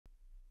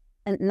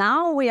And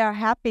now we are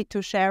happy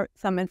to share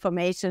some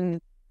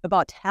information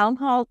about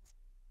Helmholtz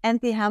and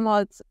the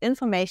Helmholtz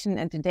Information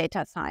and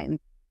Data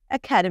Science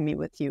Academy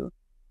with you.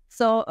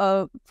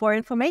 So for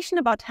information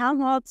about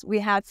Helmholtz, we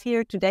have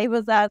here today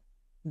with us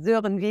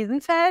Sören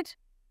Wiesenfeldt,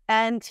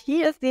 and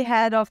he is the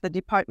head of the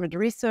Department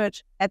of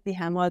Research at the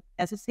Helmholtz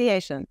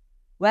Association.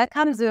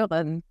 Welcome,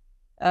 Sören.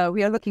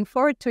 We are looking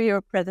forward to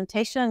your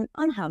presentation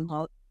on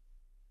Helmholtz.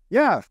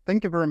 Yeah,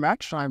 thank you very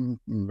much. I'm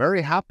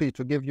very happy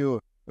to give you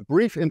a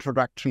brief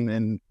introduction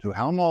into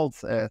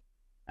Helmholtz.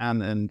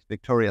 And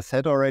Viktoria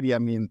said already, I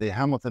mean, the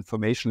Helmholtz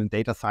Information and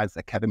Data Science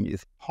Academy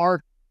is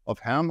part of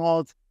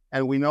Helmholtz.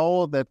 And we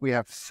know that we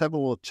have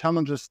several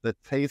challenges that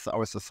face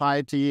our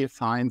society,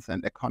 science,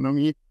 and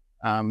economy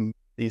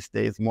these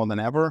days more than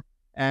ever.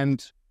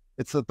 And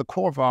it's at the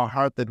core of our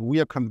heart that we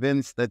are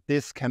convinced that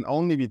this can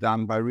only be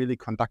done by really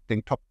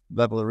conducting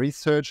top-level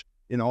research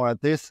in order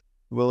this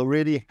will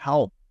really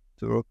help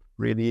to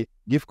really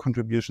give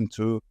contribution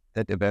to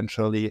that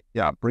eventually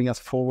bring us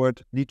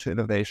forward, lead to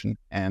innovation,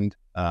 and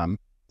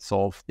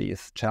solve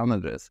these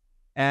challenges.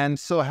 And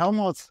so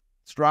Helmholtz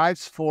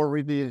strives for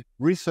really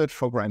research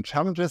for grand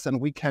challenges, and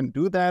we can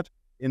do that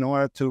in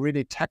order to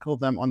really tackle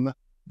them on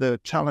the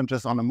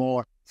challenges on a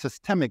more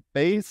systemic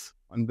base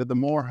and with a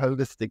more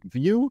holistic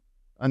view.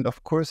 And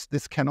of course,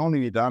 this can only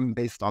be done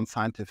based on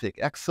scientific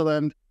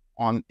excellence,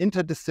 on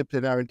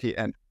interdisciplinarity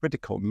and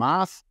critical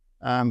mass.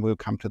 We'll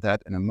come to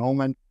that in a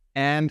moment.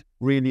 And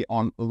really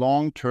on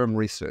long-term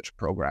research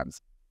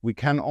programs. We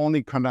can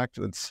only conduct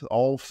and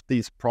solve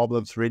these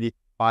problems really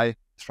by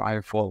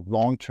striving for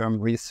long-term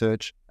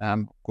research,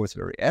 of course,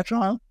 very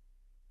agile,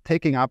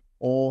 taking up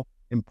all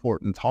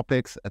important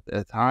topics at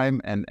a time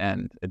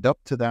and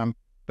adapt to them,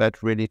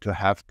 but really to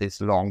have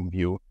this long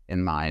view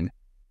in mind.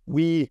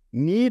 We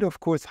need,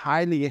 of course,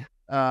 highly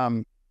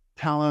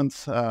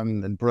talents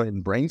and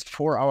brilliant brains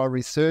for our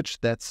research.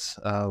 That's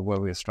where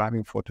we're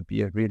striving for, to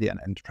be really an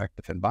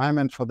attractive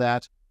environment for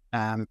that.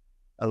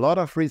 A lot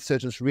of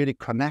research is really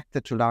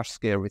connected to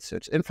large-scale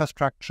research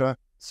infrastructure.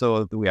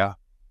 So we are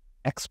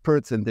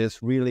experts in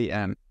this really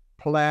and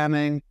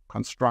planning,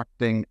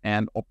 constructing,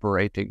 and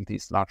operating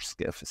these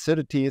large-scale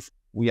facilities.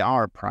 We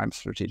are a prime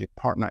strategic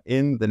partner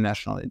in the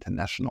national,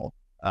 international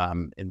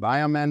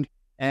environment.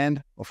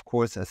 And of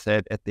course, as I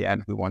said, at the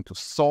end, we want to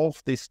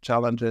solve these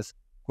challenges.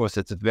 Of course,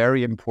 it's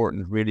very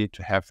important really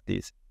to have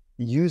this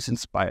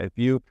use-inspired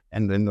view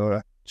and in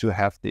order to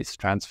have this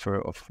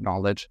transfer of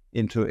knowledge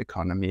into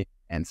economy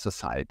and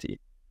society.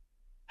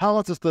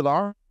 Helmholtz is the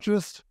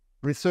largest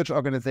research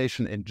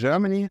organization in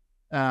Germany.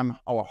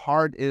 Our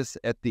heart is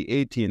at the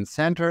 18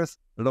 centers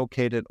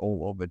located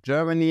all over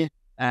Germany.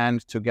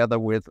 And together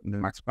with the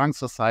Max Planck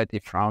Society,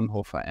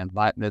 Fraunhofer, and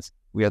Leibniz,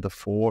 we are the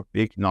 4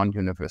 big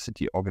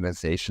non-university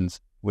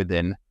organizations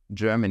within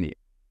Germany.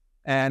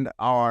 And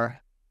our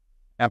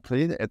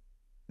employees,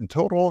 in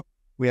total,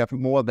 we have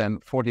more than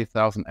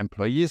 40,000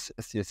 employees,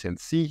 as you can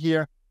see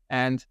here.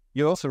 And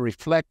you also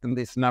reflect in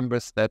these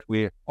numbers that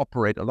we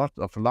operate a lot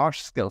of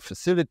large-scale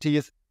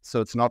facilities.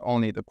 So it's not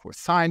only the core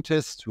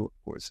scientists who, of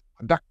course,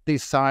 conduct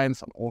these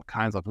science on all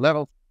kinds of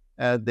levels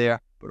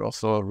there, but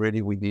also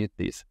really we need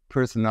this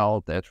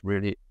personnel that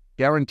really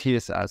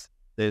guarantees us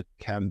that it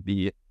can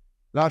be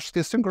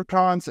large-scale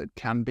synchrotrons, it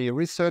can be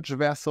research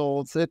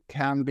vessels, it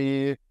can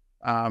be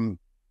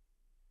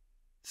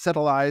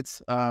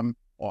satellites,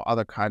 or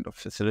other kind of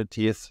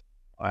facilities.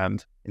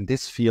 And in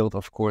this field,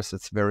 of course,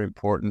 it's very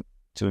important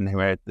to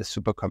inherit the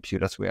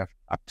supercomputers we have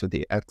up to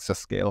the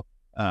exascale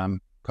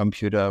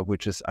computer,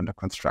 which is under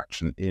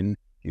construction in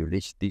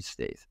Jülich these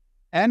days.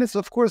 And it's,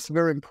 of course,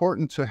 very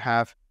important to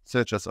have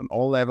researchers on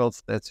all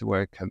levels. That's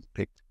where I can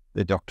pick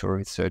the doctoral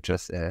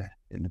researchers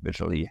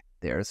individually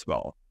there as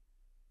well.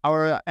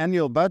 Our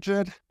annual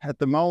budget at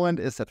the moment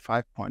is at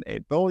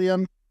 5.8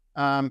 billion.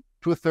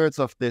 2/3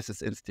 of this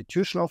is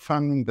institutional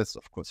funding. This is,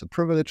 of course, a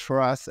privilege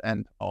for us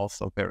and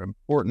also very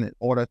important in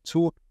order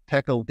to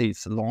tackle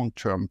these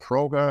long-term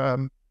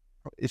program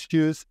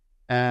issues,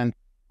 and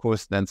of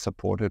course then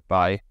supported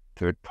by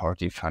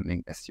third-party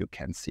funding, as you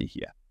can see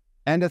here.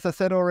 And as I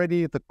said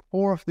already, the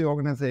core of the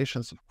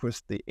organization is, of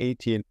course, the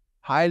 18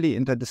 highly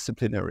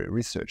interdisciplinary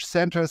research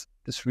centers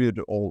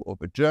distributed all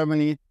over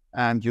Germany,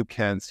 and you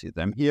can see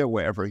them here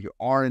wherever you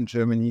are in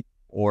Germany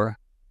or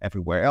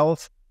everywhere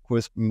else. Of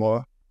course,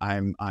 more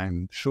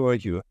I'm sure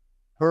you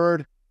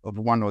heard of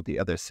one or the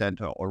other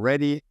center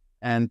already.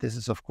 And this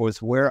is, of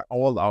course, where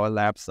all our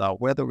labs are,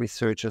 where the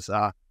researchers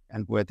are,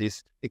 and where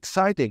this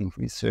exciting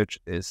research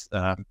is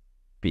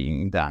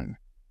being done.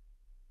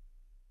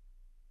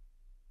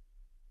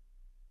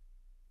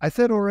 I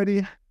said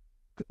already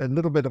a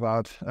little bit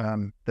about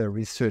the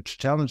research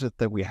challenges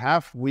that we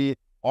have. We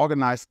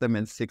organize them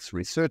in 6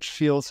 research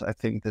fields. I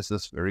think this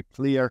is very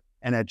clear.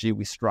 Energy,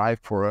 we strive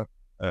for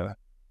a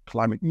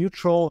climate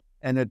neutral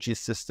energy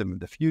system in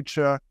the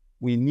future.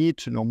 We need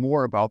to know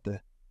more about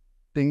the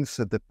things,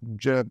 that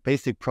the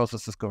basic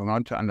processes going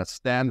on to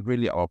understand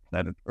really our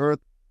planet Earth,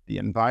 the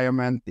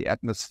environment, the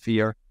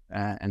atmosphere,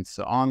 and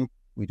so on.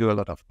 We do a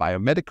lot of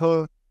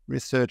biomedical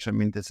research. I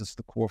mean, this is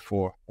the core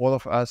for all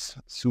of us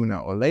sooner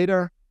or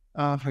later.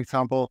 For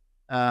example,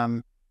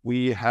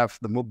 we have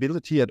the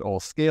mobility at all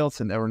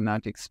scales in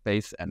aeronautic,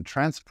 space, and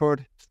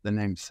transport. The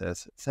name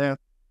says itself.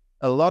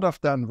 A lot of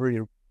that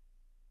really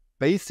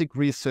basic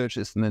research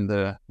is in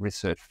the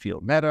research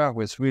field matter,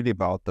 which is really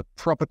about the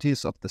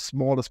properties of the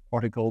smallest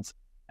particles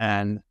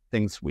and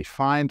things we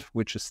find,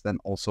 which is then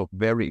also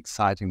very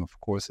exciting, of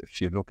course, if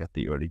you look at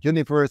the early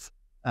universe.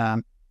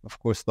 Of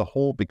course, the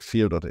whole big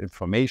field of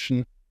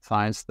information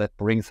science that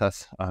brings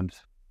us, and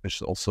which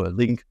is also a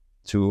link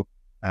to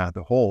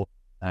the whole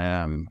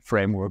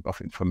framework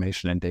of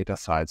information and data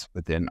science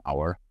within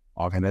our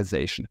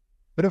organization.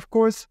 But of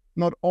course,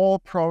 not all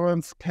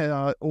problems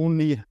can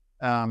only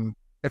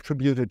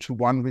attributed to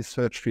one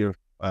research field.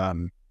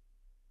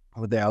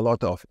 There are a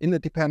lot of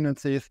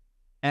interdependencies,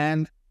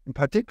 and in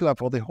particular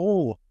for the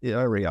whole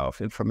area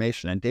of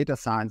information and data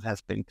science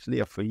has been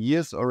clear for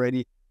years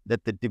already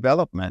that the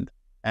development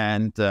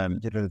and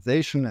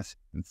utilization, as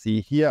you can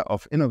see here,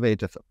 of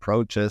innovative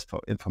approaches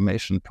for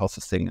information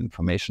processing,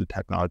 information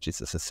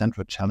technologies is a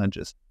central challenge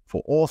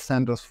for all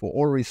centers, for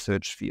all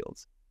research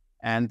fields.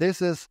 And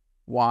this is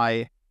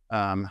why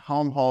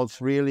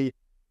Helmholtz really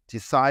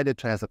decided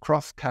to have a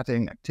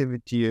cross-cutting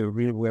activity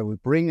really where we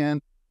bring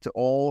in to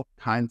all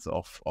kinds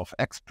of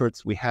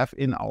experts we have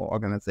in our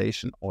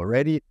organization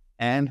already,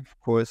 and of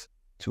course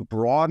to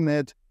broaden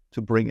it,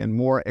 to bring in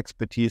more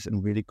expertise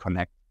and really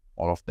connect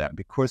all of them,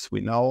 because we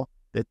know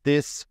that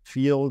this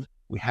field,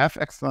 we have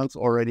excellence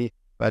already,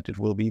 but it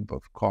will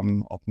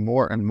become of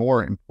more and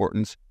more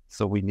importance.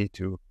 So we need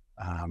to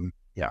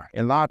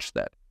enlarge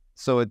that.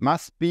 So it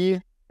must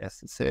be, as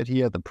I said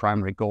here, the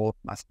primary goal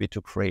must be to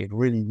create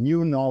really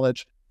new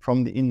knowledge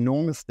from the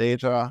enormous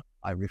data.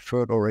 I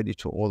referred already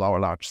to all our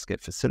large-scale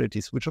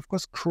facilities, which of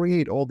course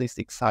create all this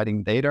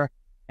exciting data.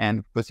 And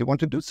of course, you want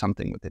to do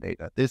something with the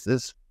data. This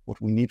is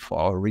what we need for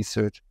our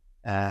research.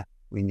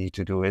 We need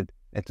to do it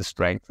and to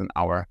strengthen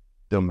our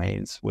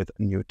domains with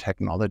new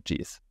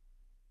technologies.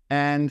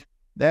 And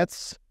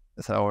that's,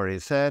 as I already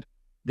said,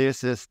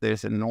 there's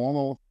a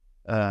normal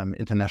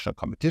international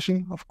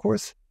competition, of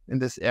course, in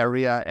this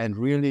area. And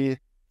really,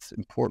 it's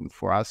important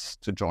for us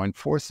to join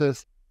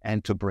forces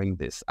and to bring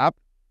this up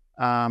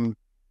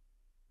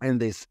in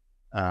this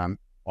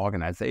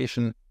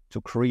organization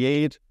to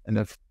create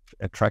an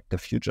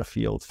attractive future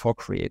field for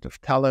creative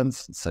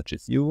talents such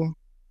as you.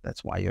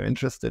 That's why you're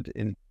interested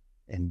in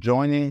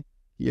joining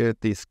here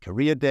at this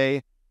career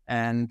day.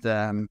 And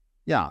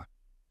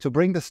to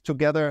bring this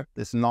together,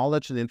 this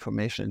knowledge and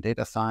information and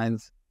data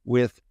science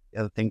with the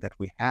other thing that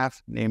we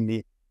have,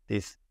 namely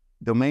these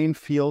domain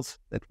fields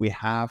that we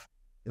have,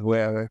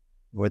 whether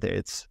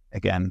it's,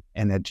 again,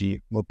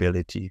 energy,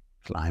 mobility,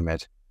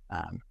 climate,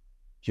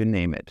 you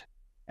name it.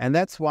 And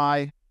that's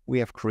why we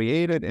have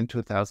created in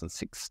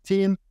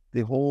 2016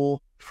 the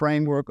whole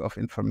framework of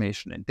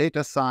information and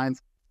data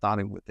science,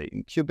 starting with the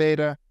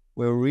incubator,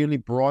 where we really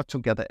brought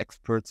together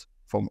experts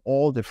from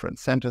all different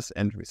centers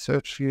and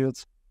research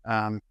fields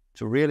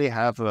to really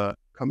have a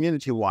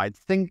community-wide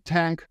think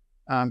tank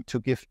to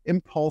give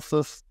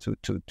impulses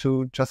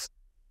to just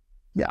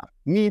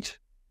meet,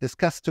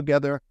 discuss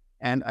together,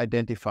 and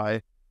identify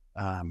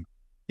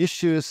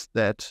issues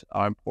that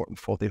are important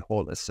for the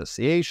whole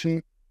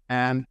association,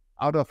 and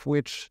out of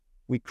which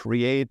we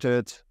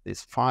created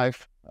these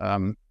 5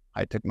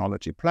 high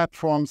technology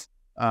platforms,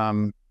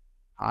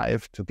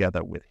 Hive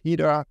together with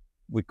HIDA,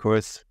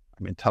 because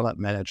talent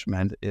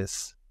management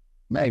is,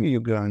 maybe you're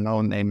going to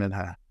know, name it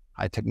a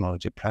high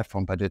technology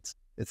platform, but it's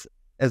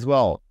as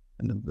well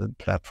the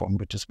platform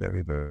which is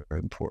very, very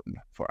important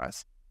for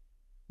us.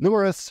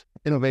 Numerous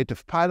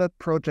innovative pilot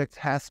projects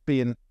has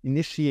been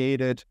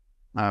initiated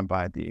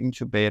by the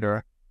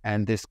incubator,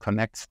 and this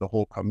connects the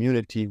whole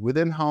community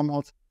within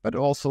Helmholtz, but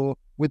also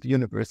with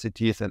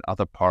universities and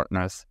other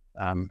partners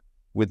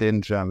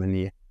within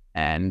Germany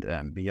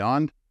and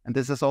beyond. And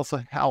this has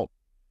also helped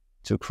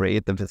to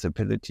create the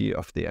visibility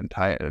of the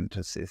entire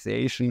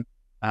association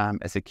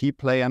as a key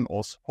player, and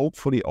also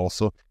hopefully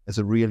also as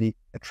a really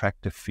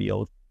attractive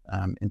field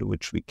into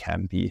which we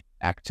can be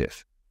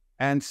active.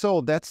 And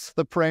so that's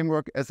the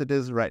framework as it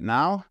is right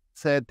now.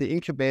 Said the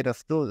incubator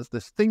still is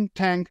this think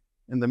tank.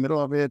 In the middle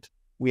of it,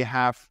 we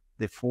have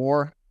the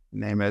 4,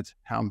 name it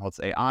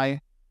Helmholtz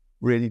AI,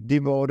 really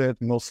devoted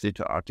mostly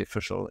to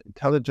artificial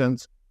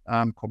intelligence,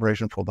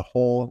 cooperation for the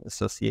whole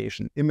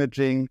association,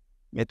 imaging,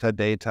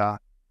 metadata,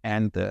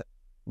 and the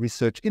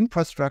research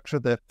infrastructure,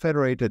 the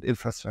federated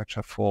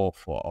infrastructure for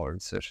our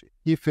research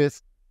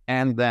EFIS.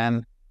 And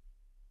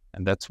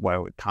that's why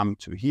we come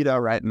to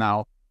HIDA right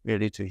now,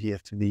 really to the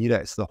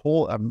HIDA is the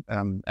whole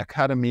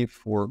academy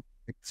for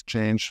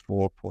exchange,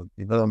 for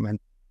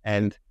development,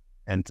 and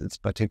in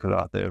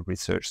particular the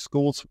research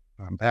schools.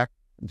 I'm back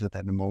into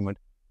that in a moment.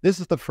 This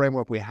is the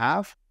framework we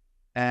have.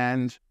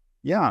 And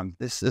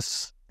this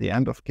is the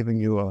end of giving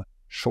you a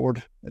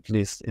short, at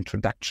least,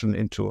 introduction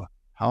into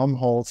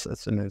Helmholtz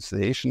as an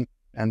association.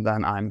 And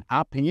then I'm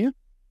happy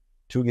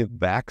to give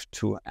back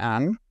to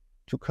Anne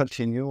to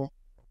continue.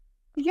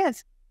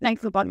 Yes,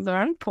 thanks a lot,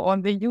 Sören, for all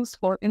the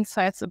useful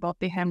insights about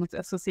the Helmholtz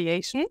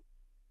Association.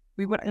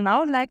 We would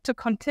now like to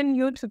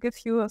continue to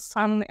give you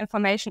some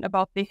information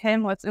about the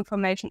Helmholtz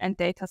Information and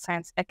Data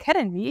Science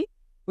Academy,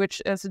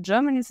 which is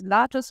Germany's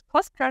largest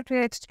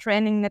postgraduate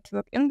training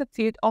network in the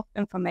field of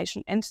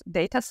information and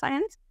data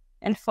science.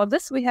 And for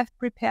this, we have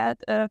prepared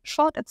a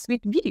short and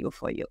sweet video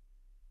for you.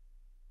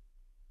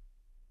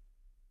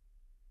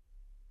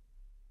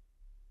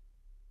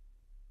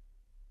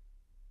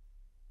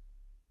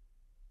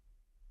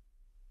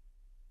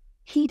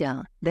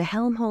 HIDA, the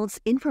Helmholtz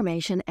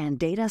Information and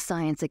Data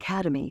Science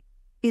Academy,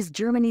 is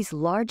Germany's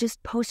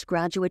largest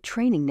postgraduate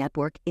training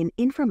network in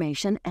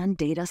information and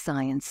data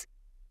science.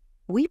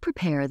 We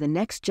prepare the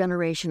next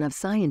generation of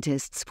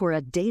scientists for a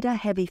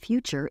data-heavy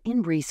future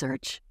in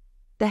research.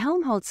 The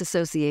Helmholtz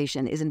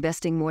Association is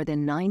investing more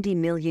than 90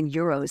 million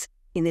euros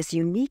in this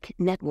unique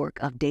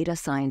network of data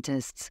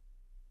scientists.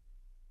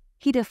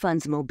 HIDA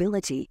funds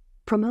mobility,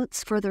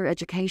 promotes further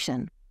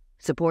education,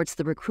 supports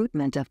the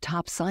recruitment of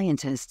top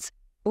scientists,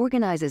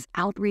 organizes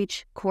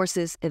outreach,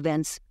 courses,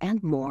 events,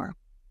 and more.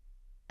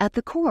 At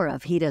the core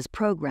of HIDA's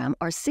program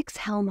are 6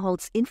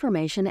 Helmholtz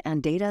Information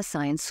and Data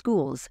Science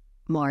schools: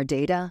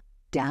 MAR-Data,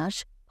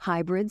 DASH,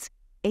 Hybrids,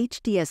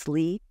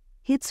 HDS-Lee,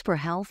 HITS for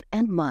Health,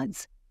 and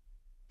MUDS.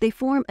 They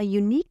form a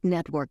unique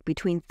network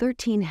between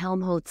 13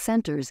 Helmholtz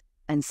centers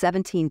and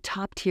 17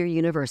 top-tier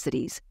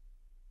universities.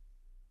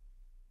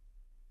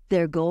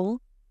 Their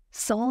goal?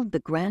 Solve the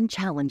grand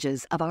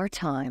challenges of our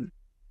time.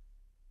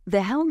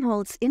 The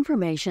Helmholtz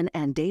Information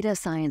and Data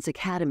Science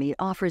Academy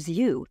offers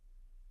you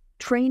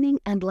training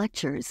and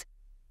lectures,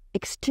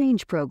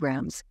 exchange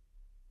programs,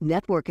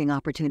 networking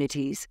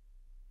opportunities,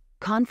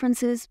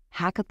 conferences,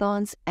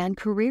 hackathons, and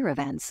career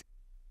events,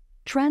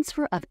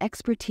 transfer of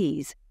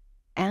expertise,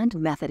 and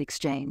method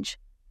exchange.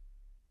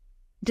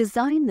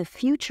 Design the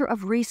future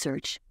of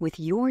research with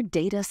your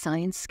data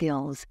science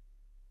skills.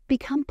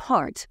 Become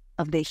part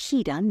of the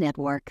HIDA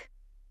network.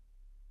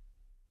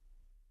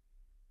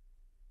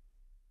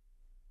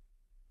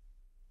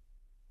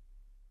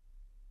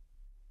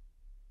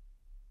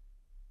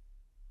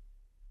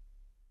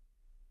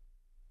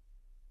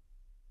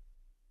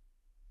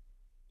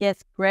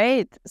 Yes,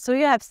 great. So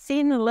you have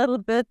seen a little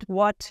bit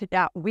what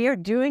we're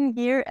doing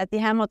here at the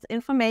Helmholtz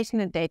Information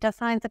and Data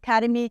Science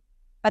Academy,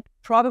 but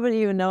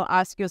probably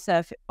ask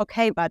yourself,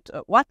 okay, but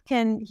what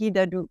can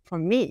HIDA do for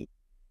me?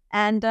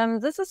 And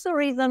this is the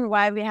reason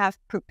why we have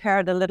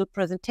prepared a little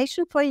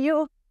presentation for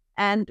you,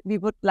 and we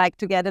would like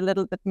to get a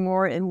little bit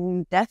more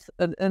in depth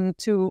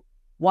into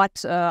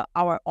what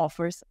our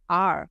offers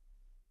are.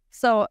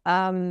 So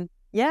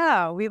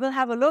we will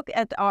have a look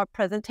at our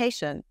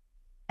presentation.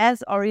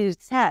 As already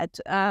said,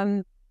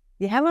 the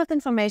Helmholtz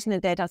Information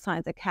and Data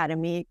Science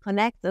Academy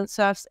connects and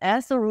serves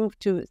as a roof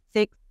to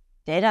 6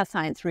 data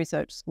science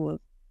research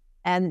schools.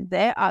 And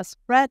they are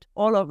spread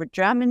all over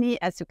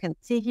Germany, as you can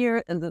see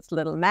here in this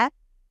little map.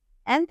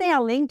 And they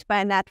are linked by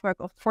a network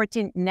of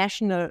 14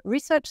 national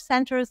research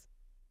centers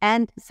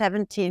and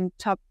 17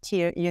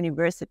 top-tier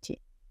universities.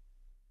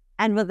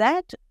 And with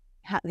that,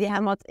 the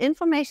Helmholtz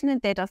Information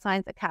and Data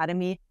Science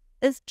Academy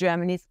is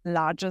Germany's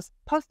largest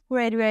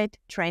postgraduate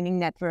training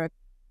network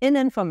in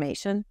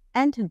information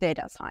and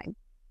data science.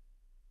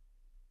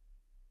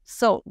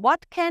 So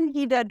what can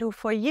HIDA do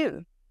for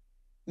you?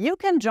 You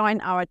can join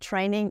our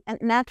training and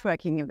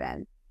networking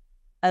events.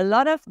 A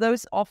lot of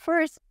those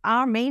offers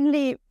are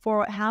mainly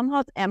for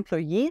Helmholtz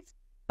employees,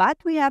 but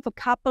we have a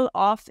couple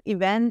of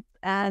events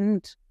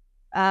and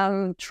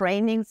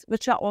trainings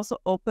which are also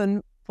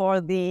open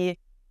for the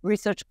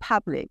research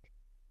public.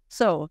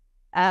 So,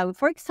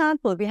 for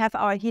example, we have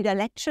our HIDA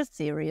lecture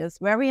series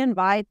where we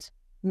invite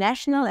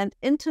national and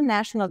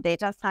international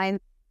data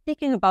science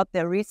speaking about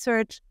their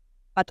research,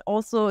 but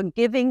also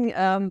giving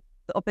the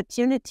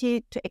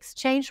opportunity to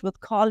exchange with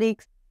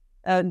colleagues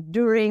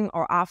during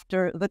or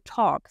after the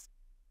talks.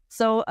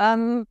 So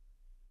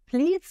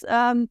please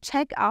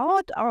check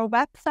out our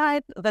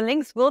website. The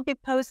links will be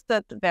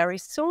posted very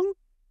soon,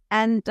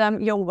 and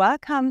you're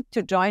welcome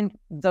to join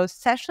those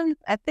sessions.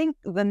 I think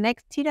the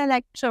next HIDA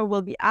lecture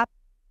will be up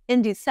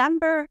in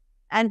December,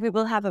 and we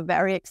will have a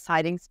very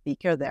exciting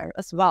speaker there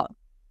as well.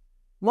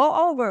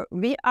 Moreover,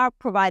 we are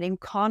providing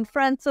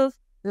conferences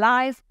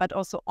live, but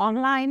also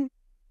online,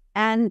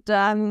 and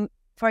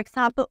for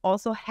example,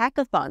 also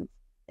hackathons.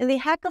 In the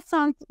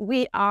hackathons,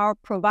 we are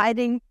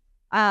providing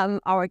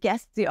our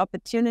guests the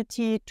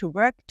opportunity to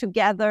work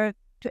together,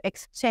 to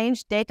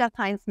exchange data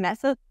science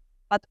methods,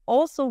 but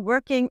also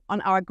working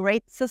on our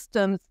great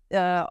systems,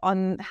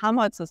 on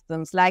Helmholtz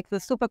systems, like the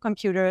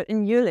supercomputer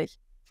in Jülich,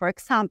 for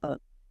example.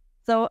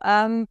 So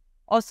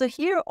also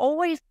here,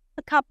 always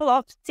a couple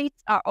of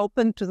seats are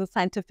open to the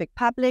scientific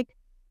public.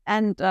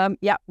 And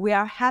we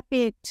are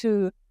happy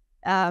to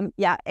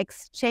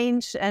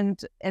exchange and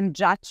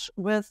judge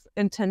with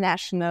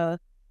international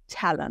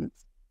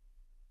talents.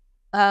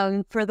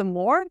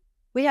 Furthermore,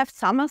 we have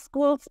summer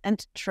schools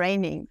and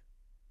training.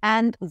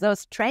 And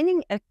those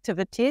training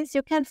activities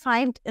you can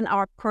find in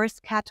our course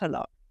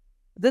catalog.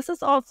 This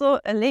is also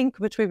a link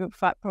which we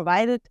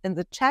provided in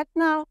the chat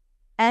now,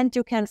 and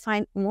you can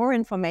find more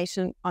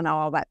information on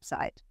our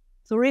website.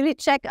 So really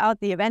check out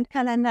the event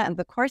calendar and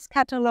the course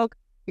catalog,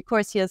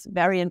 because here's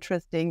very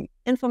interesting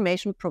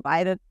information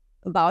provided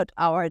about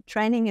our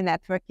training and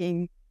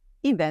networking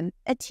event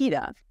at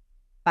HIDA.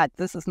 But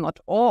this is not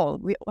all.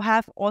 We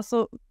have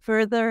also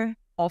further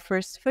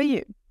offers for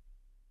you.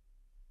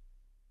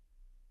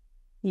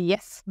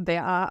 Yes,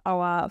 there are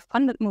our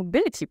funded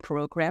mobility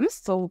programs.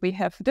 So we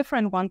have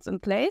different ones in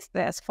place.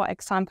 There's, for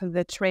example,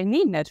 the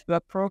trainee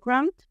network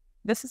program.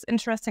 This is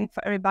interesting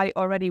for everybody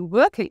already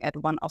working at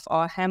one of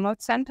our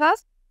Helmholtz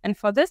centers. And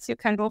for this, you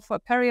can go for a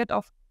period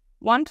of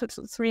 1 to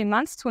 3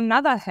 months to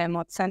another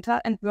Helmholtz center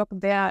and work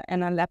there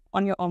in a lab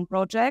on your own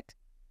project.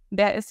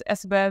 There is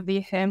as well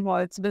the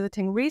Helmholtz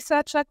Visiting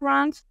Researcher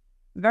Grant.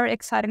 Very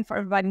exciting for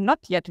everybody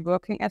not yet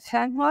working at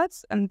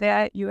Helmholtz. And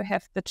there you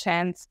have the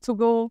chance to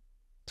go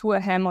to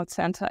a Helmholtz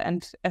center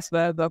and as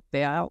well work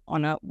there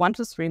on a 1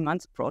 to 3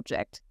 months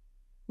project.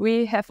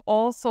 We have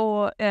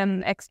also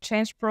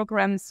exchange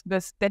programs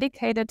with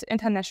dedicated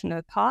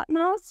international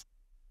partners.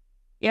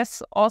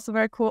 Yes, also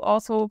very cool.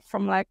 Also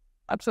from like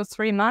up to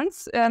 3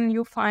 months,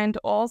 you find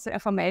all the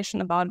information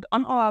about it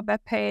on our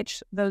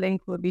webpage. The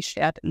link will be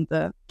shared in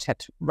the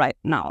chat right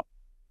now.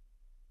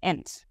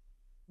 And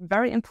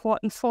very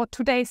important for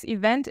today's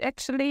event,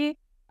 actually,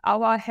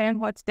 our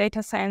Helmholtz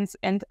Data Science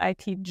and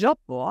IT Job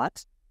Board,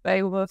 where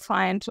you will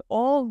find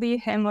all the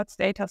Helmholtz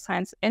Data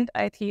Science and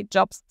IT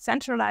jobs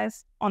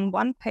centralized on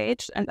one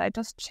page. And I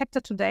just checked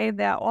it today.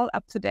 They're all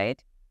up to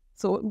date.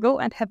 So go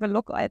and have a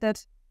look at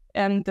it.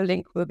 And the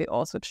link will be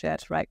also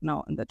shared right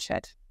now in the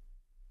chat.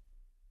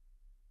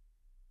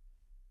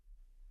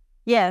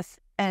 Yes,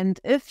 and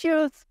if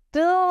you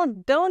still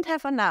don't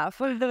have enough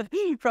from the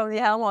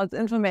Helmholtz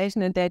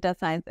Information and Data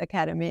Science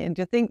Academy, and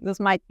you think this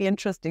might be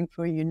interesting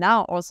for you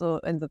now, also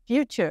in the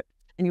future,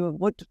 and you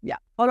would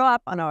follow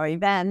up on our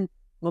event,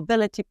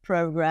 mobility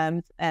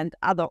programs, and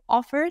other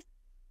offers,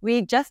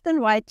 we just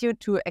invite you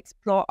to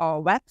explore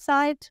our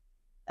website.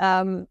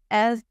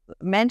 As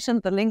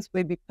mentioned, the links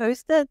will be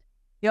posted.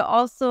 You're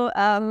also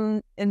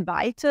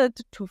invited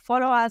to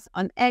follow us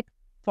on X,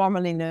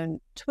 formerly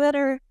known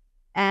Twitter,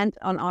 and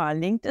on our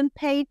LinkedIn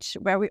page,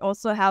 where we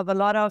also have a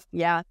lot of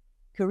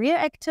career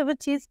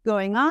activities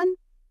going on.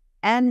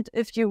 And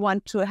if you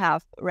want to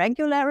have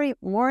regularly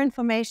more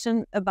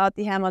information about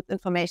the Helmholtz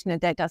Information and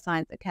Data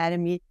Science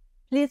Academy,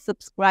 please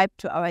subscribe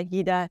to our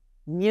HIDA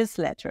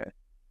newsletter.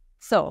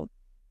 So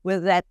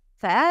with that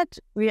said,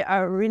 we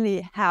are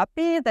really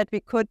happy that we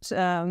could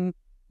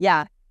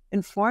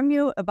inform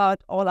you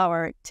about all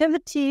our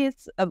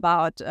activities,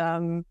 about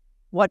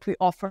what we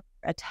offer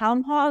at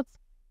Helmholtz.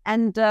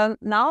 And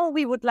now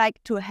we would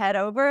like to head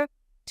over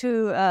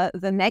to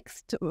the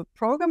next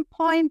program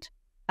point,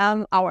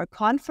 our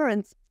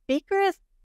conference speakers.